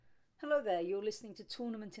Hello there, you're listening to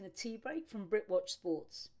Tournament in a TeaBreak from BritWatch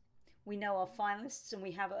Sports. We know our finalists and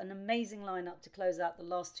we have an amazing lineup to close out the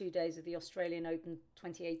last 2 days of the Australian Open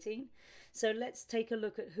 2018. So let's take a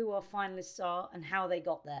look at who our finalists are and how they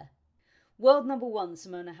got there. World number one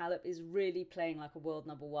Simona Halep is really playing like a world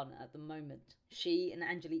number one at the moment. She and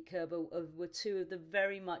Angelique Kerber were two of the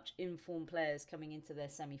very much informed players coming into their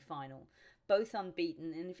semi-final. Both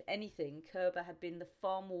unbeaten, and if anything, Kerber had been the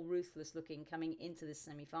far more ruthless looking coming into this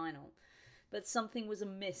semi-final. But something was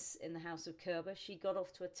amiss in the house of Kerber. She got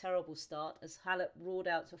off to a terrible start as Halep roared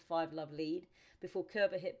out to a 5-love lead before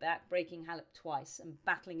Kerber hit back, breaking Halep twice and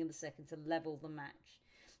battling in the second to level the match.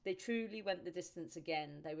 They truly went the distance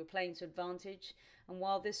again. They were playing to advantage, and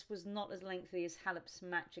while this was not as lengthy as Halep's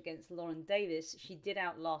match against Lauren Davis, she did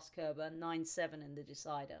outlast Kerber 9-7 in the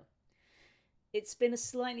decider. It's been a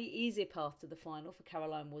slightly easier path to the final for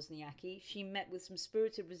Caroline Wozniacki. She met with some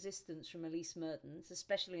spirited resistance from Elise Mertens,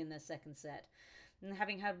 especially in their second set. And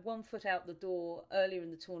having had one foot out the door earlier in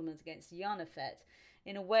the tournament against Jana Fett,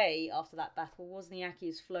 in a way, after that battle, Wozniacki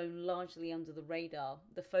has flown largely under the radar.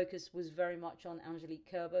 The focus was very much on Angelique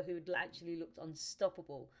Kerber, who had actually looked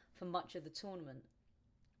unstoppable for much of the tournament.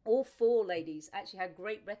 All four ladies actually had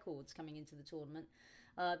great records coming into the tournament.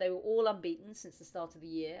 They were all unbeaten since the start of the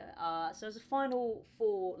year. So as a final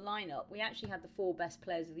four lineup, we actually had the four best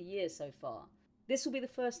players of the year so far. This will be the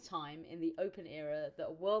first time in the Open era that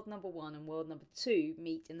a world number one and world number two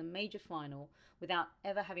meet in the major final without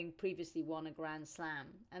ever having previously won a Grand Slam.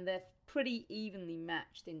 And they're pretty evenly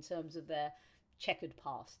matched in terms of their checkered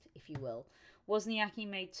past, if you will. Wozniacki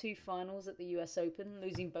made 2 finals at the US Open,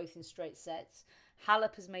 losing both in straight sets.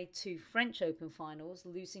 Halep has made 2 French Open finals,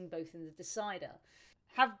 losing both in the decider.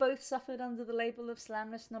 Have both suffered under the label of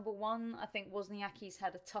slamless number one? I think Wozniacki's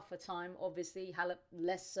had a tougher time, obviously. Halep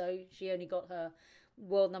less so. She only got her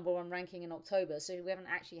world number one ranking in October, so we haven't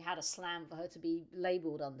actually had a slam for her to be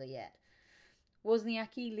labelled under yet.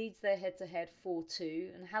 Wozniacki leads their head-to-head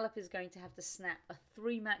 4-2, and Halep is going to have to snap a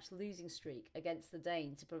 3-match losing streak against the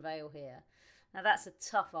Dane to prevail here. Now that's a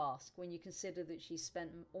tough ask when you consider that she's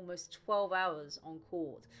spent almost 12 hours on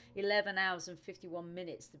court, 11 hours and 51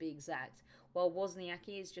 minutes to be exact, while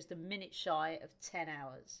Wozniacki is just a minute shy of 10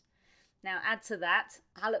 hours. Now add to that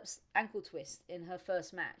Halep's ankle twist in her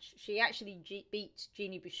first match. She actually beat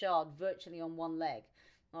Jeannie Bouchard virtually on one leg.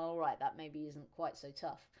 Alright, that maybe isn't quite so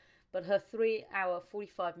tough. But her 3-hour,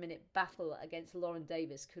 45-minute battle against Lauren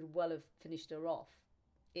Davis could well have finished her off.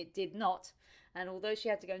 It did not, and although she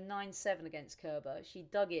had to go 9-7 against Kerber, she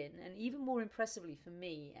dug in, and even more impressively for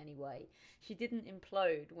me anyway, she didn't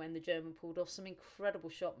implode when the German pulled off some incredible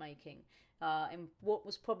shot making in what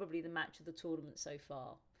was probably the match of the tournament so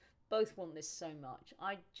far. Both want this so much.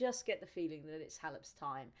 I just get the feeling that it's Halep's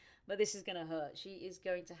time, but this is going to hurt. She is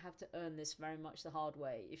going to have to earn this very much the hard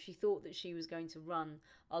way. If she thought that she was going to run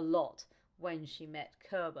a lot when she met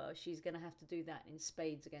Kerber, she's going to have to do that in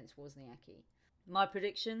spades against Wozniacki. My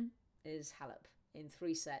prediction is Halep in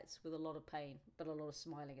 3 sets with a lot of pain, but a lot of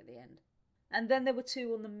smiling at the end. And then there were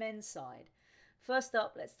 2 on the men's side. First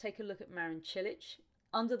up, let's take a look at Marin Cilic.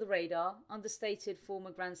 Under the radar, understated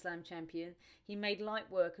former Grand Slam champion, he made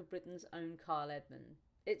light work of Britain's own Kyle Edmund.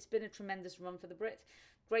 It's been a tremendous run for the Brit.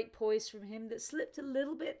 Great poise from him that slipped a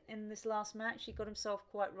little bit in this last match. He got himself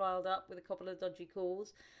quite riled up with a couple of dodgy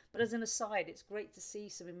calls. But as an aside, it's great to see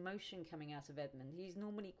some emotion coming out of Edmund. He's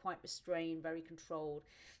normally quite restrained, very controlled.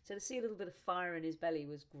 So to see a little bit of fire in his belly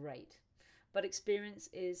was great. But experience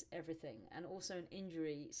is everything, and also an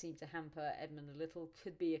injury seemed to hamper Edmund a little,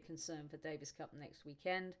 could be a concern for Davis Cup next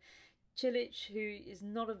weekend. Cilic, who is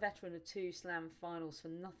not a veteran of 2 Slam finals for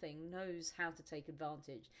nothing, knows how to take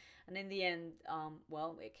advantage. And in the end,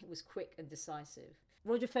 it was quick and decisive.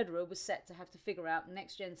 Roger Federer was set to have to figure out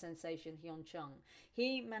next-gen sensation Hyun Chung.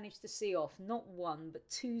 He managed to see off not 1 but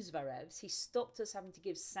 2 Zverevs. He stopped us having to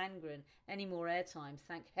give Sandgren any more airtime,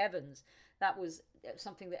 thank heavens. That was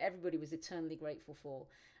something that everybody was eternally grateful for.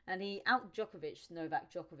 And he out-Djokovic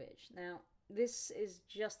Novak Djokovic. Now, this is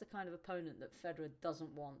just the kind of opponent that Federer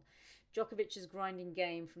doesn't want. Djokovic's grinding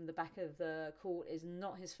game from the back of the court is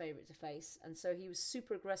not his favourite to face, and so he was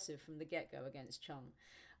super aggressive from the get-go against Chung.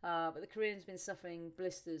 But the Korean's been suffering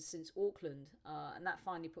blisters since Auckland, and that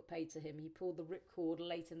finally put paid to him. He pulled the ripcord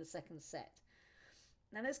late in the second set.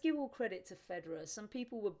 Now let's give all credit to Federer. Some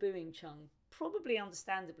people were booing Chung, probably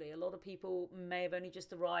understandably. A lot of people may have only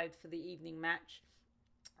just arrived for the evening match.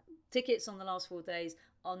 Tickets on the last 4 days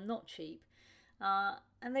are not cheap,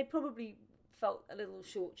 and they probably felt a little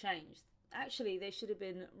shortchanged. Actually, they should have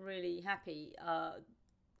been really happy.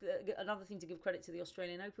 Another thing to give credit to the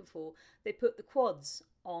Australian Open for, they put the quads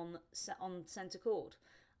on centre court,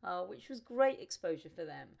 which was great exposure for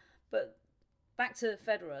them. But back to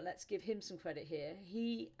Federer, let's give him some credit here.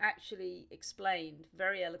 He actually explained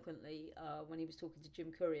very eloquently when he was talking to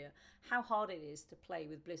Jim Courier how hard it is to play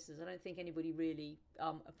with blisters. I don't think anybody really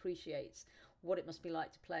appreciates what it must be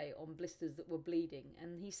like to play on blisters that were bleeding.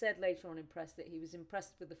 And he said later on in press that he was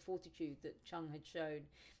impressed with the fortitude that Chung had shown,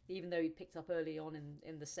 even though he picked up early on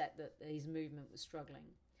in the set that his movement was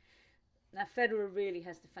struggling. Now, Federer really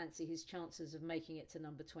has to fancy his chances of making it to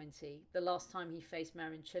number 20. The last time he faced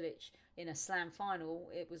Marin Cilic in a slam final,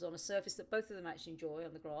 it was on a surface that both of them actually enjoy,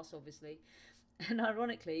 on the grass, obviously. And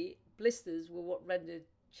ironically, blisters were what rendered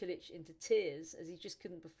Cilic into tears, as he just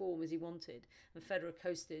couldn't perform as he wanted, and Federer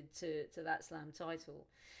coasted to that slam title.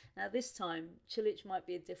 Now, this time, Cilic might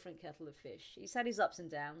be a different kettle of fish. He's had his ups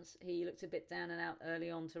and downs. He looked a bit down and out early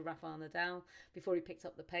on to Rafael Nadal before he picked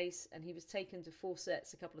up the pace, and he was taken to 4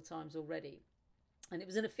 sets a couple of times already. And it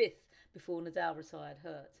was in a fifth before Nadal retired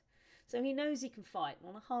hurt. So he knows he can fight.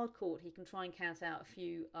 On a hard court, he can try and count out a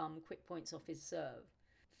few quick points off his serve.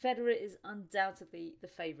 Federer is undoubtedly the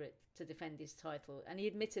favourite to defend his title, and he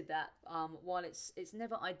admitted that while it's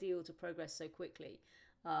never ideal to progress so quickly,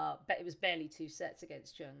 but it was barely 2 sets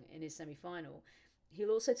against Chung in his semi-final, he'll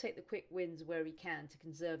also take the quick wins where he can to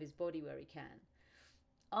conserve his body where he can.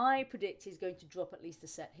 I predict he's going to drop at least a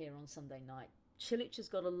set here on Sunday night. Cilic has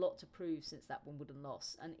got a lot to prove since that Wimbledon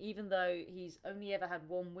loss, and even though he's only ever had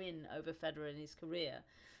 1 win over Federer in his career,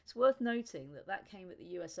 it's worth noting that came at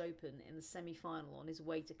the US Open in the semi-final on his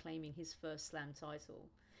way to claiming his first slam title.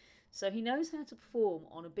 So he knows how to perform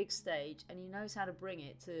on a big stage, and he knows how to bring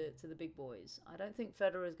it to the big boys. I don't think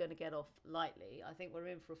Federer is going to get off lightly. I think we're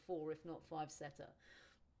in for a 4, if not 5-setter.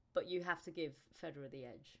 But you have to give Federer the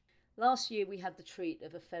edge. Last year we had the treat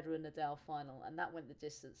of a Federer-Nadal final, and that went the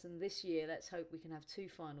distance. And this year, let's hope we can have 2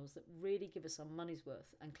 finals that really give us our money's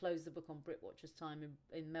worth and close the book on Britwatcher's time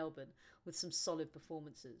in Melbourne with some solid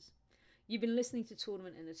performances. You've been listening to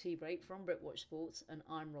Tournament in the TeaBreak from Britwatch Sports, and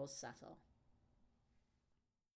I'm Ros Sattar.